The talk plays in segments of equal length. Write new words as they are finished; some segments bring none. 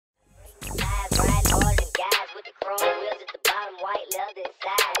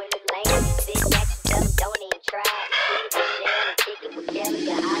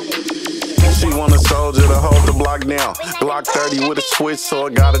soldier to hold the block down. Glock 30 with a switch, so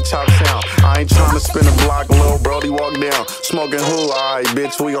it got a chop sound. I ain't tryna spin a block, little Brody walk down. Smoking who? Alright,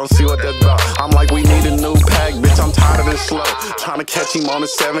 bitch, we gon' see what that's about. I'm like, we need a new pack, bitch, I'm tired of this slow. Tryna catch him on the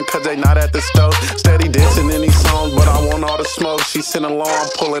 7, cause they not at the stove. Steady dissing in these songs, but I want all the smoke. She sitting low, I'm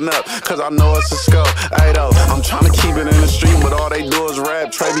pulling up, cause I know it's a scope. Hey though, I'm tryna keep it in the street, but all they do is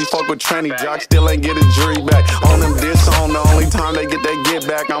rap. Trey be fuck with Trenny, Jock still ain't get his jury back. On them diss on, the only time they get their get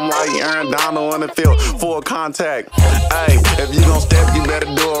back. I'm like Aaron Donald in the field, full contact. Hey, if you gon' step, you better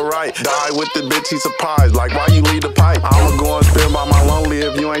do it right. Die with the bitch, he surprised, like why you leave the pipe? I'ma go and spin by my lonely.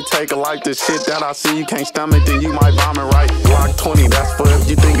 If you ain't take a like the shit that I see you can't stomach, then you might vomit, right? Glock 20, that's for if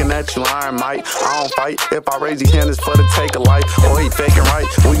you thinking that you iron might. I don't fight, if I raise your hand it's for the take a life. Or he faking, right?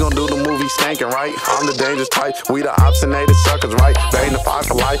 We gon' do the movie stankin', right? I'm the dangerous type, we the obstinated suckers, right? They ain't the fight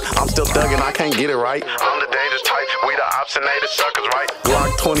for life, I'm still thuggin', I can't get it right. I'm the dangerous type, we the obstinated suckers, right?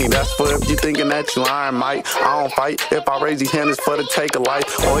 Glock 20, that's for if you thinking that you iron might. I don't fight, if I raise your hand it's for the take a life.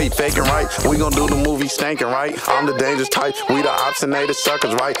 Or he faking, right? We gon' do the movie stankin', right? I'm the dangerous type, we the obstinated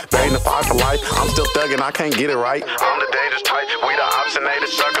suckers, right? They ain't the fight for life, I'm still thuggin', I can't get it right. I'm the dangerous type, we the obstinated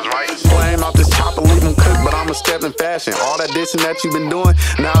suckers, right? Flame out this chopper, leave him cooked, but I'ma step in fashion. All that dissing that you been doing,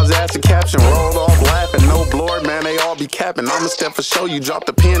 now it's ass a caption. Rolled off laughing, no blur, man, they all be capping. I'ma step for show, you drop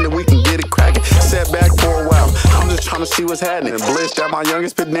the pen, then we can get it cracking. Set back for a while, I'm just trying to see what's happening. Bliss that my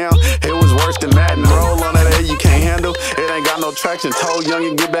youngest put down, it was worse than Madden. Roll on that air you can't handle, it ain't got no traction. Told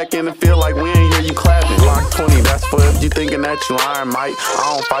youngin' get back in the field like we ain't hear you clapping. Glock 20, that's for if you thinking that you iron might.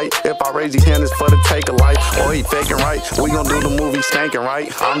 I don't fight, if I raise your hand it's for the take a life. Or he faking, right? We gon' do the movie stankin', right?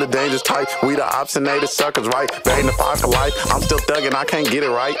 I'm the dangerous type, we the obstinated suckers, right? They ain't the fight for life, I'm still thuggin', I can't get it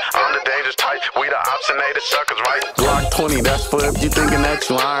right. I'm the dangerous type, we the obstinated suckers, right? Glock 20, that's for if you thinking that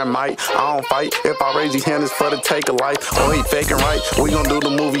you iron might. I don't fight, if I raise your hand it's for the take a life. Or he faking, right? We gon' do the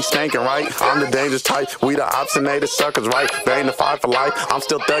movie stankin', right? I'm the dangerous type, we the obstinated suckers, right? They ain't the fight for life, I'm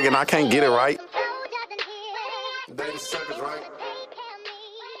still thuggin', I can't get it right. They the suckers, right?